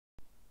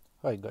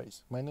Hi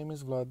guys, my name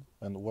is Vlad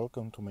and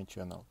welcome to my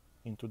channel.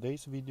 In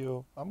today's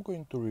video I'm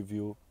going to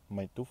review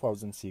my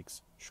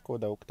 2006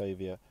 Skoda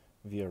Octavia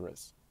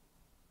VRS,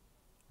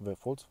 the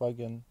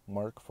Volkswagen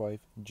Mk5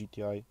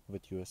 GTI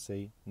that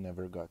USA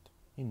never got.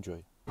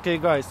 Enjoy. Okay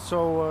guys,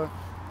 so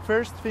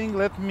first thing,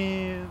 let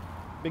me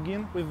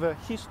begin with the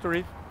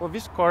history of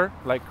this car,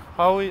 like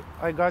how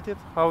I got it,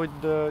 how it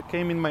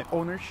came in my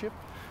ownership.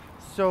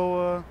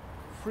 So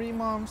 3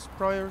 months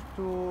prior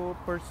to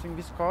purchasing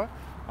this car,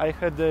 I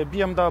had a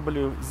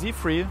BMW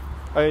Z3.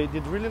 I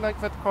did really like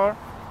that car,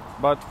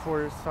 but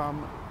for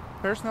some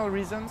personal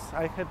reasons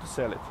I had to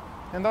sell it.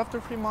 And after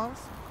 3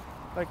 months,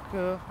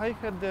 I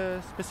had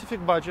a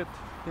specific budget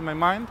in my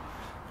mind,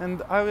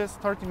 and I was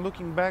starting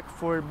looking back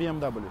for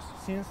BMWs,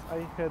 since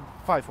I had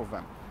 5 of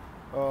them.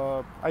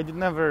 I did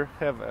never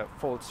have a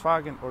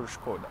Volkswagen or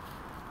Skoda.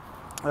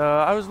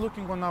 I was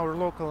looking on our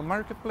local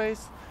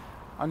marketplace.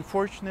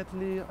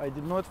 Unfortunately, I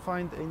did not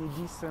find any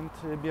decent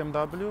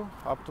BMW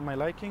up to my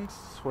likings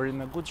or in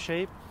a good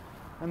shape.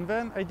 And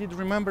then I did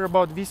remember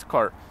about this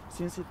car,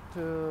 since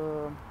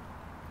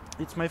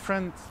it's my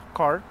friend's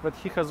car that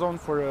he has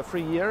owned for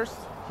 3 years.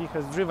 He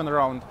has driven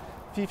around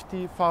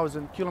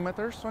 50,000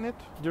 kilometers on it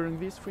during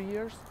these 3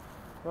 years.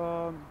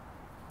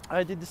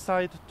 I did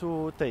decide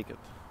to take it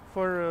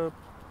for,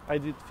 I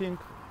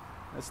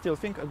still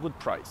think, a good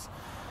price.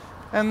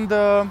 And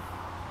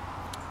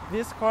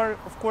this car,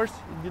 of course,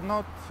 it did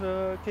not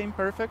came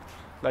perfect.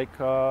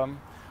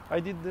 I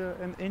did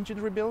an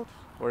engine rebuild,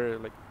 or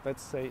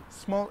let's say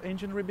small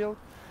engine rebuild.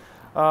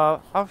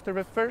 After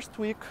the first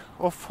week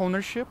of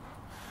ownership,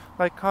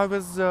 I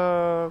was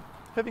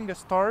having a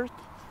start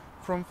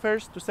from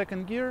first to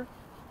second gear.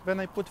 Then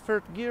I put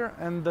third gear,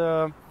 and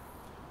the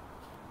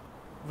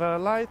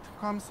light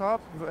comes up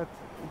that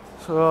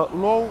it's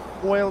low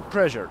oil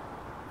pressure.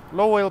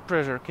 Low oil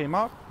pressure came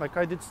up.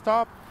 I did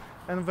stop,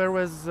 and there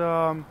was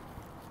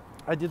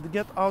I did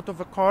get out of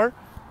the car,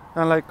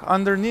 and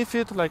underneath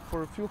it,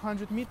 for a few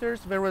hundred meters,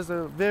 there was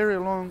a very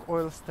long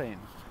oil stain.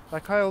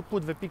 I'll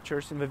put the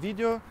pictures in the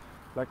video.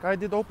 I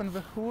did open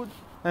the hood,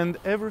 and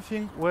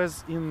everything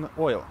was in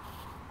oil.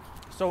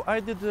 So I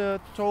did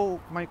tow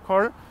my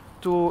car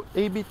to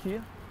ABT.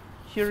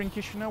 Here in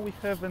Chisinau we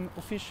have an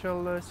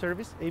official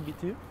service,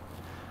 ABT,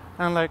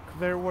 and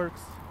there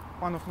works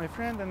one of my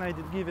friends, and I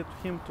did give it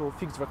to him to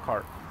fix the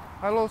car.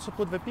 I'll also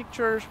put the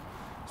pictures.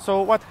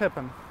 So what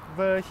happened?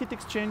 The heat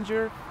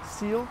exchanger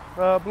seal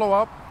blew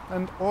up,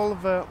 and all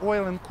the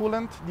oil and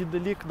coolant did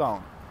leak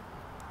down.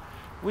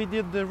 We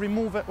did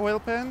remove the oil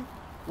pan,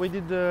 we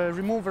did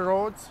remove the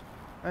rods,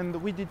 and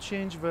we did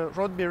change the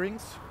rod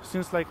bearings,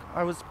 since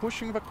I was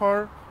pushing the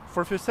car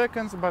for a few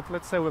seconds, but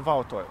let's say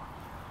without oil.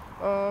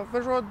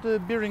 The rod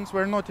bearings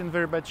were not in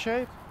very bad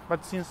shape,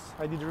 but since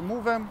I did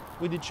remove them,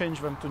 we did change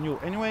them to new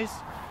anyways.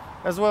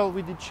 As well,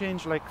 we did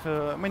change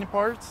many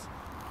parts,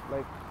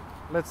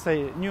 let's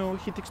say new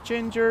heat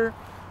exchanger,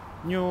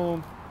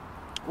 new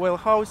oil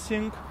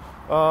housing.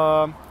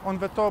 On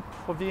the top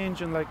of the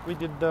engine, we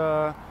did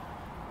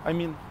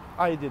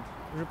I did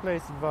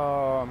replace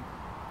the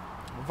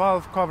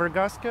valve cover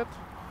gasket.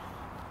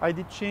 I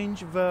did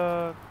change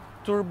the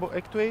turbo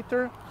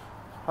actuator.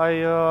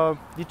 I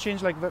did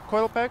change the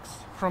coil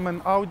packs from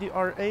an Audi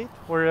R8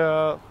 or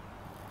a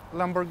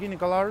Lamborghini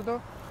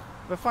Gallardo.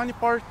 The funny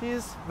part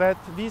is that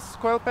these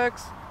coil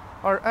packs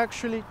are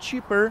actually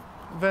cheaper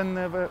than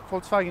the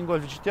Volkswagen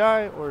Golf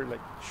GTI or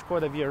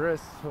Skoda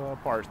VRS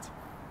parts.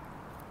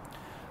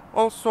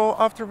 Also,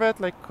 after that,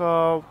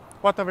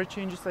 what other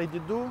changes I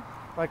did do,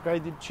 I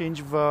did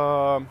change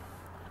the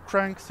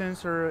crank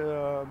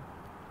sensor,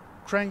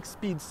 crank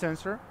speed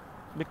sensor,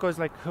 because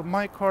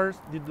my car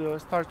did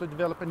start to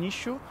develop an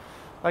issue.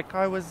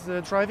 I was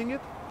driving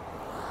it,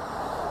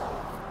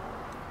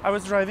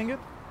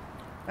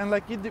 and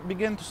it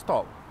began to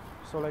stall.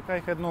 So I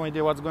had no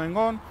idea what's going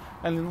on,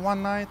 and in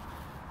one night,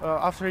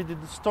 after it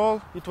did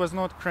stall, it was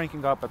not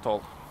cranking up at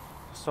all.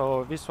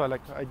 So this why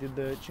I did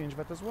change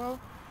that as well.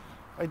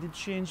 I did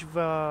change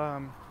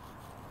the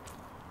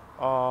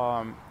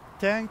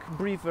tank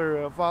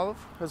breather valve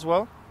as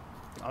well.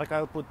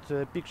 I'll put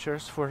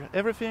pictures for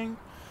everything.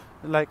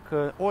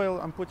 Oil,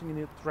 I'm putting in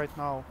it right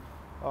now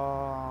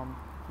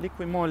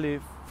liquid moly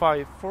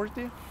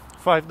 5W40,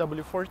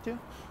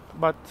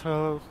 but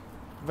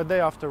the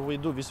day after we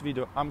do this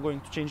video, I'm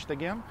going to change it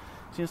again,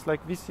 since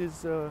this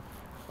is a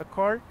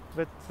car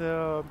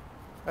that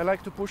I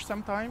like to push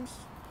sometimes.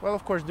 Well,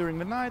 of course, during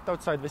the night,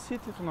 outside the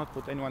city, to not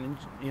put anyone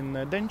in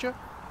danger.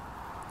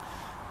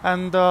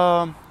 And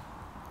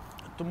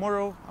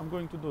tomorrow I'm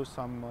going to do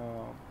some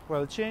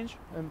oil change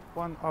and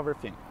one other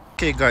thing.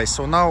 Okay guys,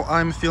 so now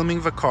I'm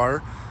filming the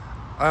car.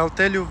 I'll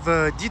tell you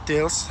the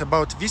details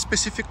about this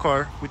specific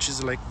car, which is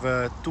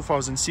the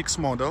 2006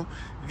 model.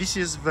 This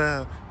is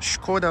the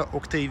Skoda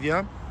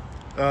Octavia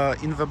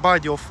in the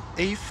body of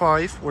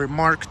A5 or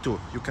Mark II,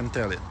 you can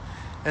tell it.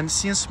 And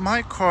since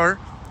my car,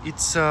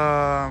 it's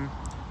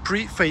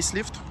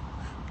pre-facelift,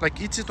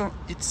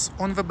 it's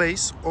on the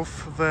base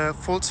of the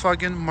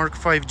Volkswagen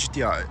Mk5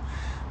 GTI.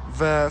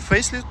 The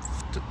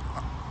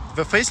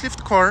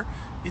facelift car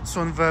It's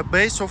on the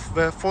base of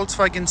the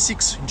Volkswagen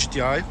 6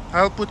 GTI.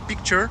 I'll put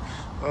picture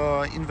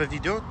in the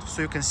video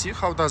so you can see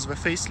how does the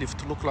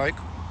facelift look like.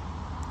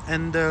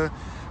 And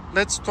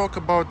let's talk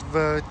about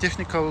the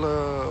technical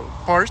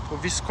part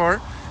of this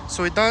car.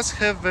 So it does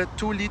have a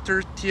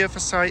 2-liter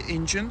TFSI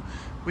engine,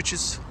 which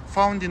is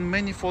found in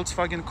many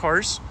Volkswagen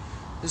cars,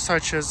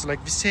 such as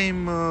like the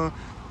same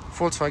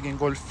Volkswagen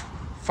Golf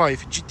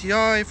 5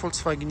 GTI,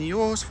 Volkswagen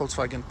EOS,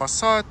 Volkswagen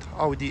Passat,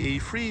 Audi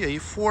A3,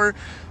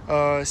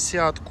 A4,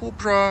 Seat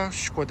Cupra,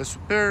 Skoda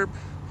Superb,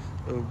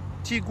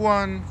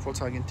 Tiguan,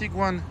 Volkswagen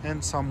Tiguan,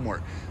 and some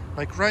more.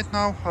 Like right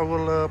now I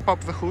will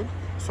pop the hood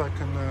so I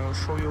can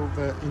show you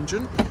the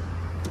engine.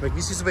 Like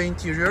this is the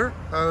interior.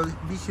 I'll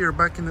be here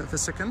back in a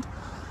second.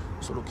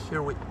 So look,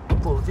 here we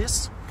pull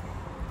this.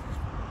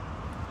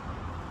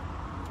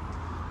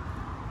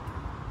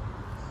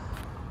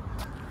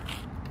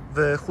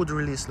 The hood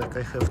release, like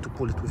I have to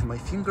pull it with my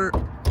finger.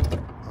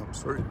 I'm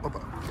sorry.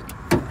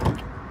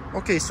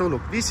 Okay, so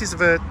look, this is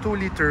the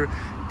 2-liter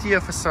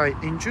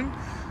TFSI engine,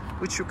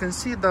 which you can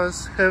see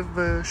does have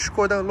the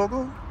Skoda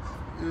logo,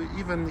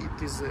 even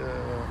it is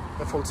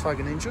a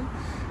Volkswagen engine.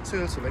 So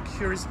also, like,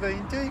 here is the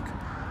intake,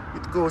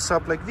 it goes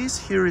up like this,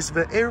 here is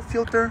the air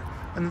filter,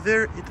 and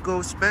there it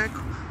goes back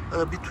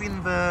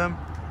between the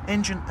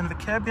engine and the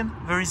cabin.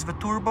 There is the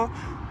turbo,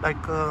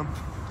 like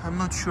I'm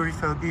not sure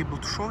if I'll be able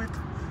to show it,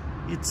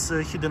 it's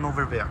hidden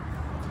over there.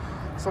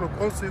 So look,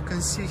 also you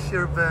can see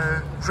here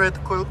the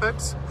red coil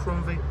packs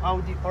from the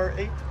Audi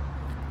R8.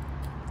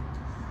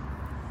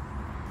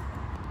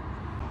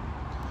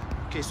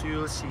 Okay, so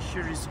you'll see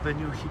here is the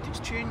new heat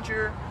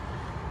exchanger,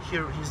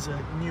 here is a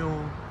new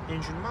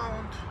engine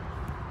mount,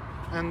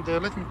 and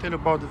let me tell you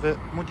about the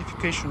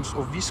modifications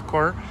of this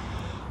car.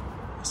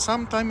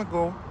 Some time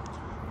ago,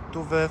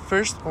 to the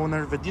first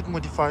owner that did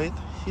modify it,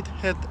 it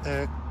had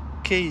a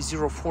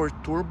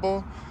K04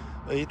 turbo.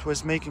 It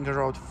was making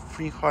around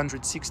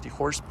 360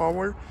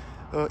 horsepower.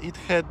 It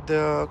had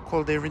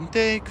cold air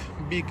intake,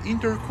 big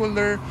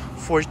intercooler,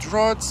 forged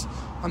rods.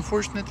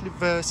 Unfortunately,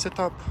 the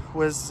setup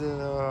was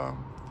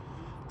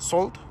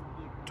sold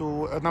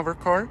to another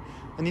car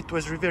and it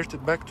was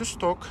reverted back to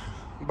stock,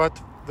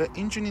 but the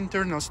engine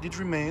internals did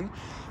remain.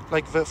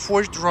 Like the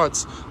forged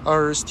rods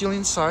are still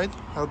inside.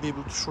 I'll be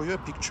able to show you a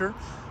picture.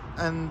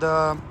 And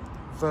the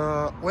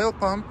oil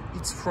pump,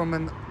 it's from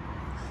an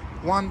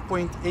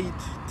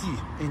 1.8T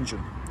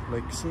engine.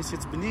 Like, since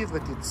it's believed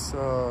that it's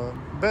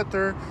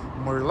better,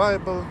 more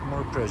reliable,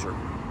 more pressure.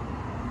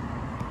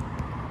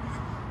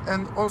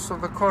 And also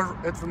the car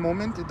at the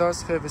moment, it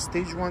does have a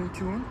stage 1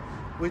 tune,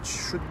 which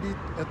should be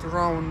at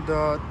around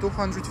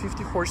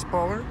 250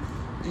 horsepower.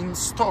 In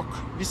stock,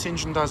 this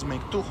engine does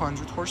make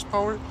 200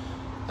 horsepower,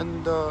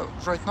 and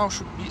right now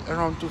should be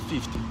around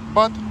 250.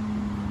 But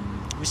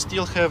we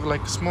still have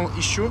like a small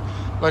issue,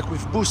 like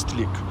with boost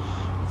leak.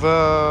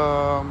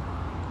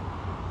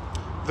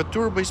 The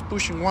turbo is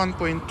pushing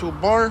 1.2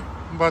 bar,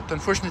 but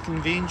unfortunately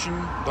the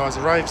engine does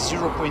arrive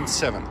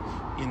 0.7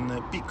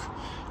 in peak,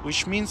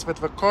 which means that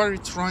the car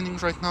is running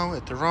right now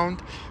at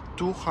around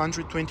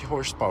 220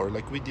 horsepower.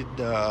 Like, we did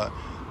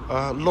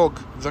log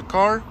the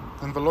car,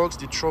 and the logs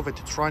did show that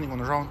it's running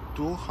on around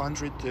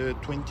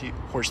 220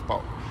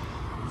 horsepower.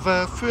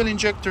 The fuel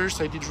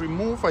injectors I did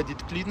remove, I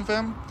did clean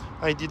them.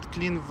 I did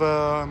clean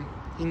the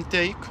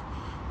intake,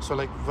 so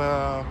like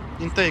the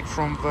intake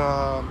from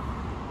the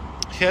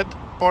head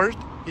part,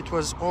 it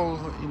was all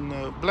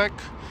in black,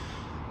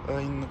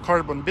 in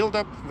carbon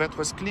buildup. That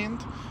was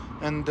cleaned,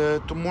 and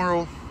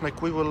tomorrow,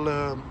 like, we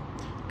will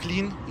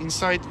clean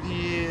inside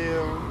the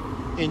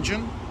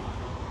engine,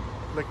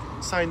 like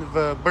inside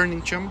the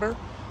burning chamber,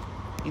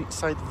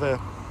 inside the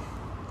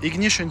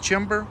ignition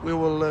chamber. We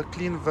will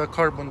clean the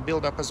carbon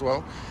buildup as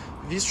well.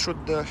 This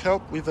should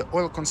help with the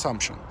oil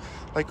consumption.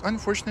 Like,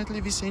 unfortunately,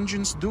 these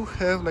engines do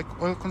have like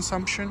oil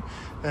consumption,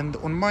 and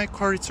on my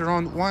car it's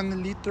around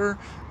 1 liter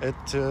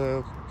at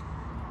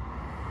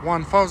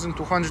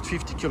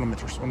 1,250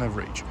 kilometers on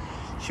average.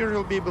 Here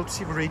you'll be able to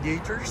see the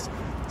radiators.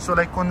 So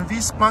like on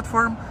this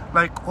platform,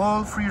 like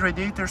all 3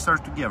 radiators are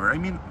together. I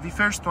mean, the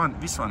first one,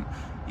 this one,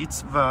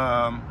 it's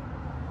the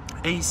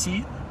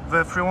AC,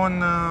 the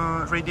Freon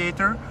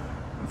radiator.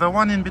 The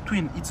one in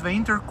between, it's the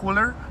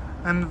intercooler,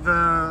 and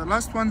the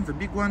last one, the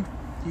big one,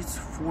 is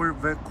for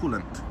the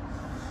coolant.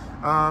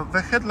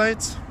 The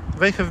headlights,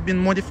 they have been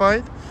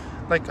modified.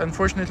 Like,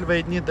 unfortunately,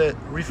 they need a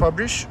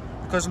refurbish,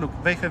 because look,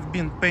 they have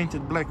been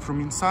painted black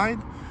from inside.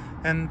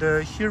 And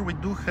here we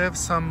do have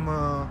some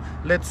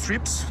LED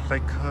strips,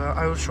 like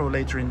I will show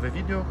later in the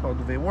video how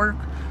do they work.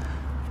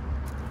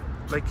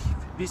 Like,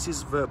 this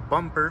is the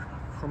bumper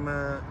from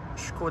a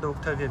Skoda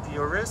Octavia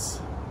VRS.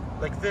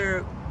 Like,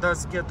 there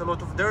does get a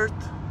lot of dirt.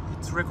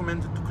 It's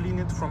recommended to clean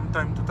it from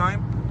time to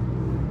time.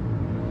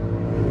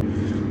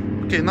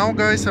 Okay, now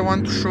guys, I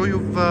want to show you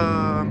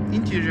the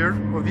interior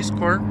of this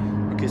car.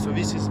 Okay, so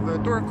this is the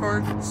door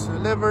card, it's a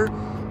lever.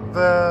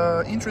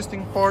 The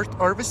interesting part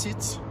are the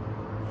seats,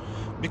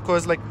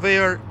 because like they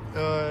are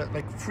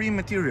like 3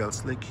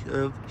 materials. Like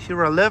here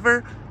are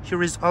leather,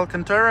 here is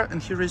Alcantara,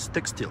 and here is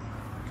textile.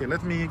 Okay,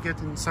 let me get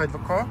inside the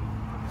car.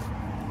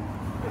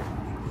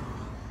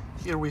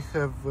 Here we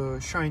have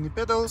shiny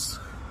pedals.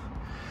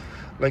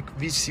 Like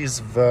this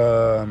is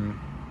the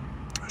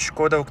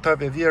Skoda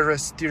Octavia VRS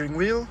steering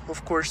wheel.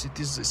 Of course, it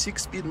is a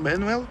 6-speed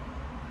manual.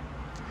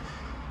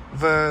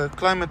 The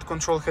climate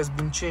control has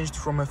been changed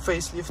from a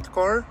facelift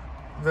car.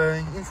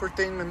 The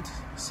infotainment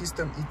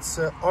system, it's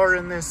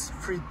RNS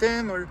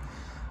 310 or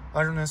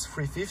RNS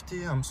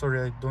 350. I'm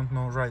sorry, I don't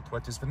know right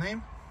what is the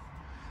name.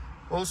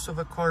 Also,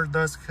 the car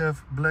does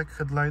have black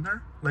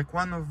headliner. Like,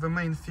 one of the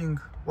main thing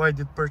why I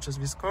did purchase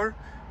this car,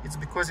 it's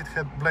because it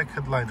had black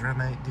headliner,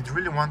 and I did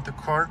really want a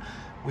car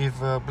with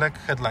black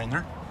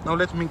headliner. Now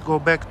let me go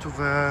back to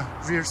the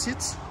rear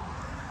seats.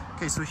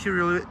 Okay, so here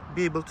you'll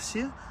be able to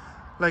see,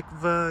 like,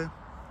 the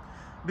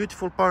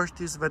beautiful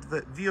part is that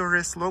the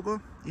VRS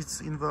logo,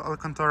 it's in the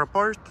Alcantara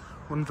part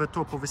on the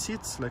top of the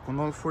seats, like on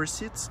all 4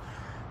 seats.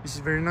 This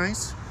is very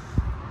nice.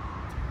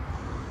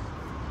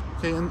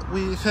 Okay, and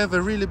we have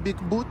a really big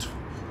boot,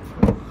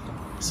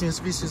 since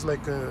this is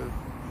like a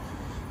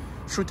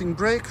shooting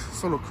brake.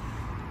 So look,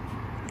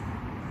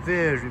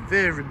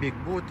 very big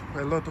boot,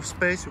 a lot of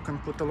space. You can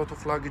put a lot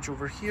of luggage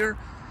over here.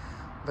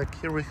 Like,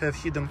 here we have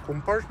hidden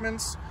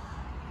compartments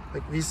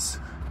like this.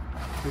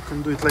 You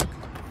can do it like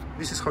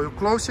this is how you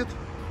close it,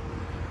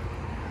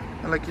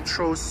 and like it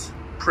shows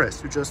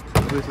press, you just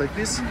do it like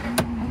this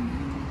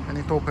and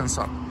it opens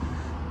up.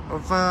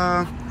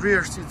 The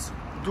rear seats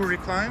do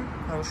recline.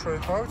 I'll show you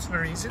how. It's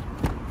very easy.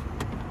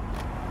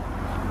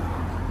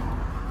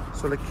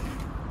 So like,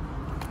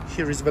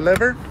 here is the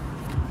lever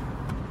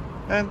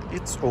and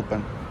it's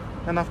open,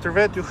 and after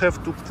that you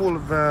have to pull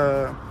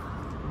the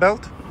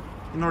belt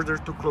in order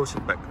to close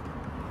it back.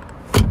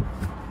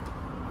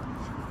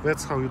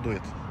 That's how you do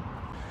it.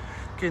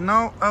 Okay,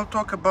 now I'll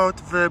talk about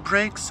the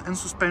brakes and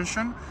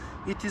suspension.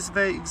 It is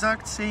the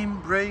exact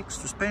same brakes,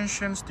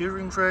 suspension,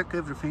 steering rack,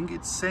 everything.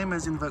 It's same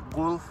as in the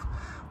Golf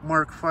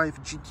Mk5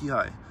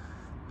 GTI.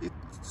 It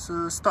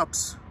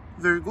stops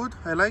very good.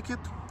 I like it.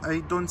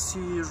 I don't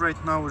see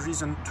right now a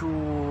reason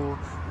to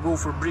go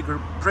for bigger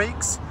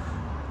brakes.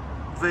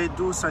 They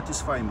do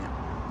satisfy me.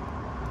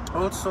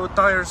 Also,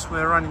 tires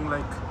were running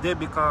like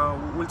Debica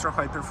ultra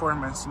high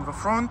performance in the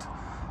front,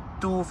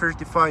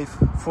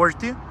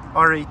 235/40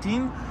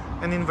 R18,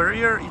 and in the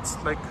rear it's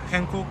like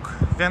Hankook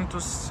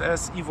Ventus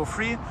S Evo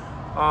 3,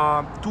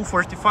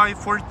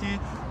 245/40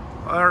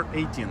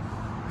 R18.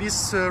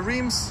 These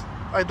rims,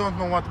 I don't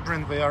know what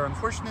brand they are,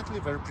 unfortunately.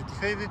 They're pretty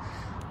heavy.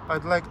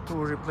 I'd like to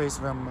replace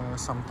them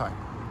sometime.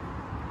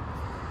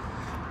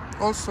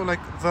 Also,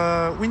 like,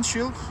 the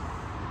windshield,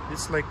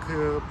 it's like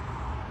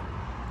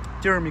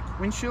thermic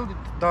windshield.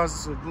 It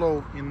does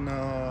glow in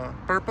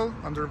purple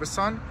under the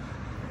sun.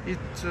 It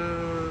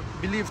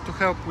believed to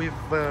help with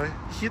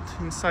heat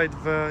inside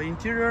the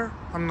interior.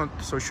 I'm not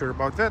so sure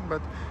about that,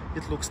 but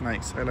it looks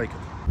nice. I like it.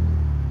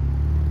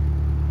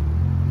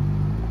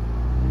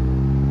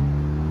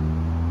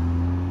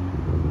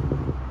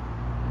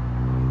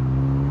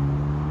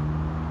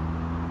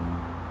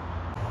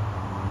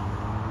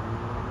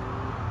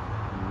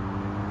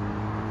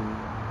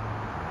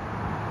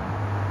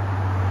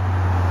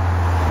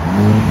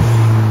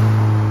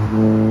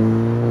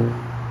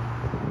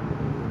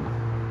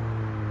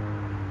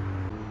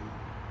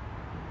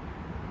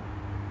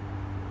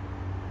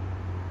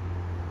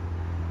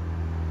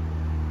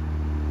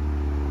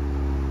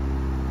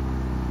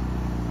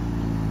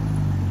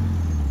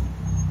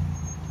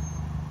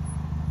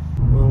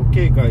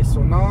 Okay guys,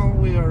 so now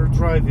we are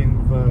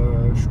driving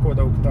the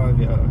Skoda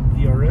Octavia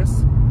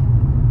VRS,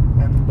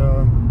 and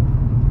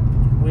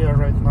we are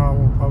right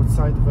now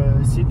outside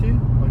the city,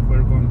 like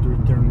we're going to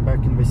return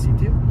back in the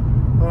city.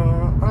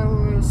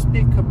 I'll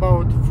speak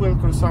about fuel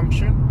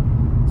consumption.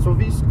 So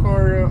this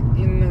car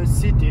in the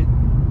city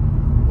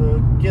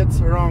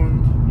gets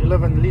around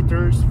 11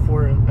 liters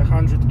for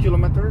 100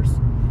 kilometers.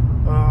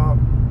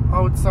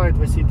 Outside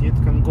the city it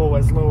can go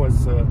as low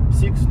as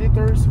 6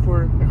 liters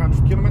for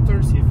 100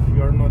 kilometers if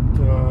you are not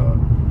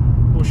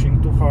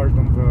pushing too hard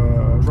on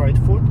the right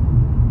foot.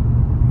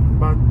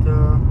 But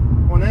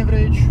on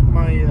average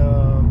my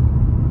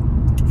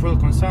fuel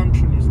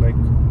consumption is like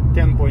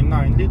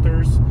 10.9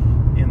 liters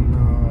in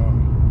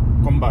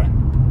combined.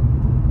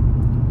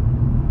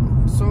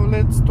 So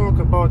let's talk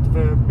about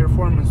the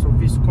performance of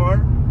this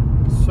car.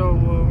 So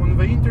on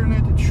the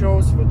internet it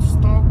shows that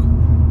stock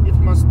it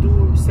must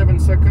do 7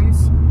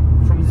 seconds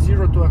from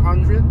 0 to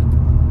 100.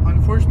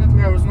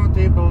 Unfortunately, I was not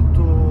able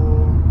to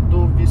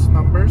do these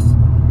numbers.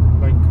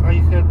 Like, I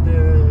had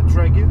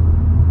draggy.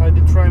 I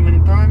did try many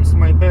times.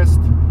 My best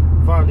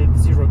valid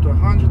 0 to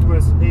 100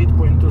 was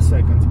 8.2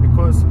 seconds,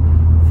 because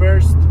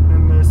first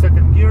and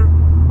second gear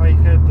I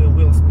had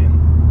wheel spin.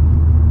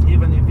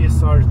 Even if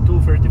these are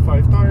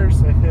 235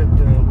 tires, I had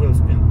wheel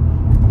spin.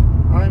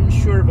 I'm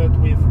sure that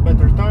with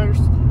better tires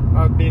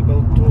I'll be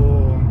able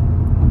to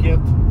get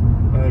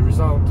a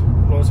result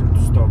closer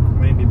to stock,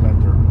 maybe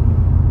better.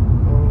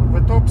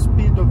 The top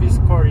speed of this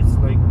car is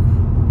like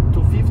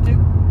 250.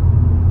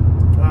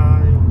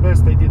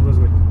 Best I did was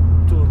like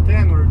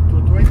 210 or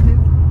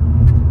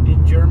 220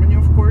 in Germany,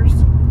 of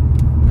course.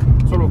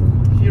 So look,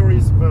 here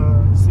is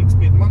the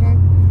 6-speed manual.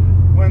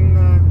 When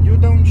you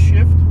don't share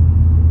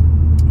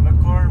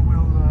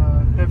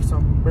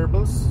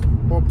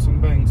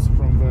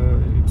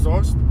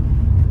exhaust.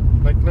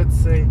 Like let's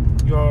say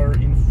you are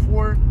in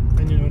 4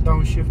 and you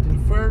downshift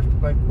in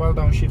 3rd, like while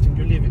downshifting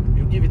you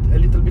give it a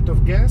little bit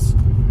of gas,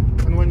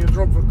 and when you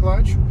drop the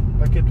clutch,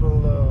 like it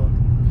will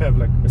have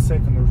like a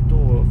second or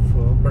two of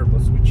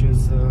burbles, which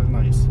is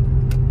nice.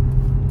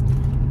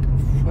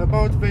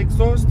 About the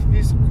exhaust,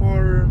 this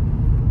car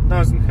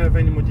doesn't have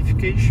any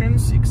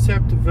modifications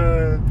except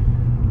the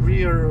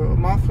rear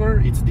muffler.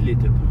 It's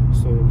deleted,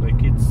 so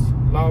like it's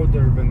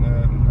louder than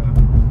a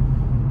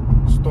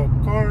stock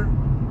car,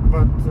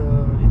 but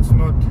it's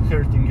not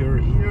hurting your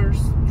ears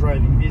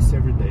driving this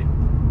every day.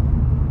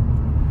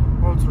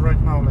 Also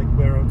right now, like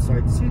we're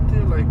outside city,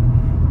 like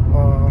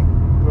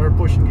we're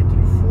pushing it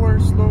in 4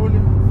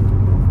 slowly.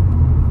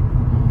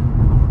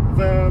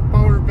 The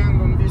power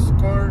band on this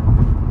car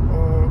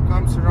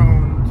comes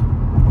around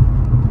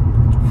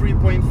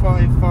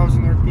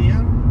 3,500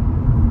 RPM.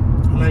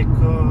 Like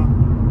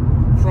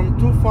from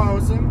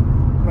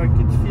 2000, like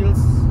it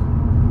feels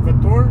the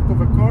torque of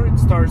the car, it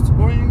starts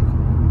going,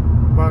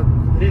 but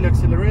real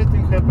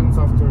accelerating happens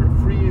after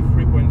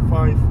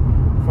 3,500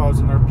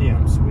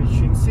 RPMs,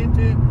 which in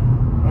city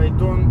I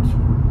don't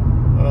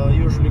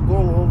usually go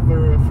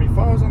over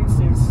 3,000,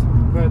 since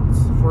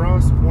that's for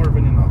us more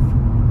than enough.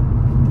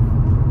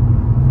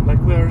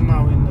 Like we are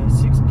now in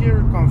 6th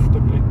gear,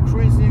 comfortably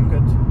cruising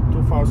at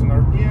 2000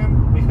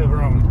 RPM. We have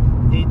around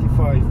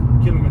 85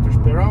 kilometers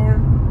per hour.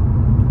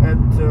 At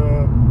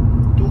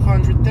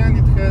 210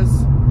 it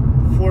has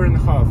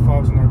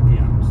 4,500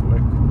 RPM. So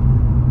like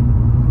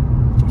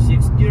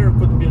 6th gear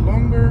could be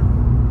longer,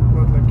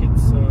 but like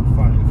it's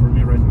fine for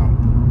me right now.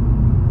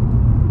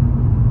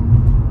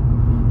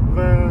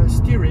 The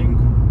steering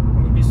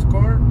on this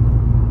car,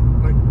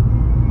 like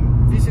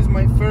this is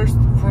my first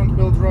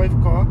front-wheel drive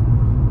car,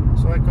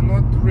 so I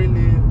cannot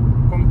really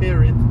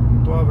compare it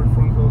to other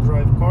front-wheel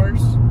drive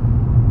cars.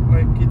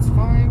 Like it's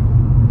fine,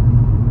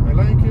 I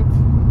like it,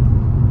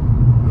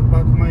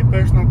 but my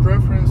personal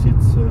preference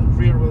it's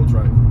rear-wheel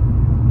drive.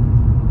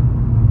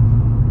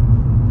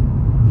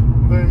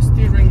 The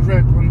steering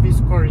rack on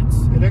this car it's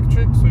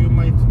electric, so you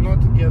might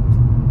not get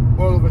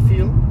all of the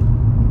feel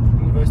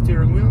in the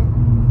steering wheel,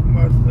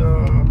 but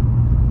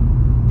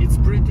it's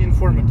pretty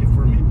informative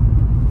for me.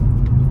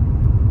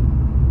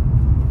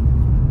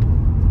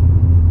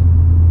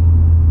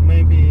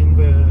 Maybe in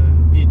the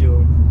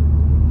video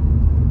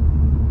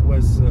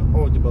was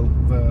audible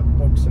the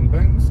pops and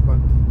bangs,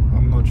 but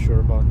I'm not sure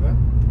about that.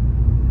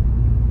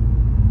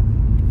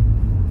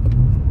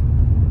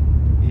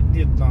 It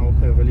did now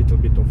have a little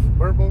bit of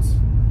burbles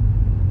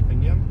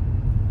again.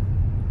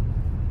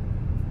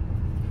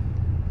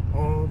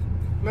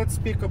 Let's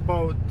speak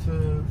about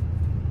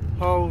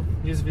how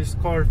is this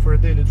car for a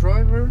daily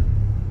driver.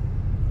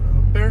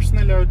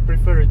 Personally, I would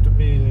prefer it to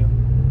be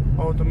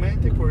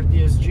automatic or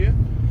DSG.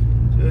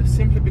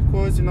 Simply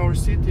because in our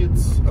city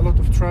it's a lot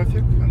of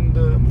traffic, and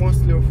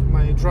mostly of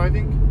my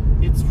driving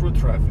it's through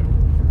traffic,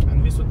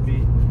 and this would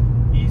be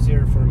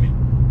easier for me.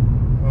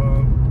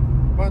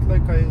 But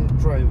like I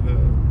drive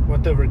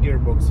whatever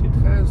gearbox it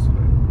has,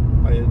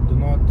 I do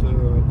not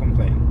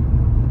complain.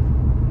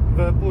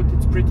 The boot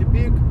it's pretty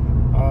big.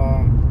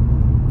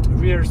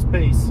 Rear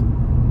space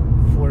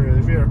for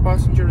a rear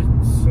passenger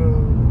it's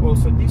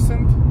also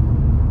decent.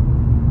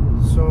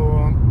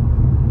 So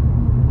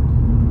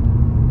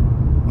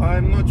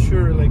I'm not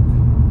sure like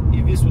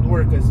if this would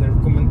work as a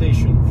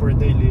recommendation for a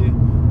daily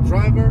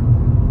driver,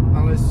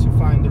 unless you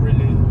find a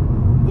really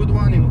good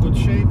one in good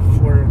shape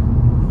for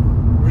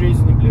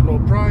reasonably low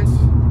price,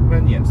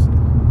 then yes.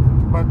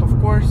 But of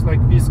course,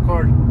 like this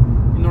car,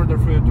 in order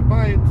for you to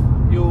buy it,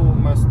 you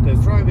must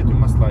test drive it, you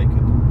must like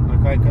it.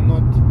 Like I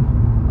cannot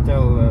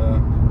tell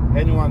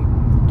anyone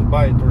to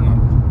buy it or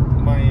not.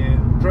 My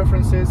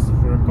preferences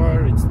for a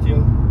car, it's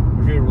still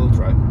rear-wheel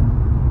drive.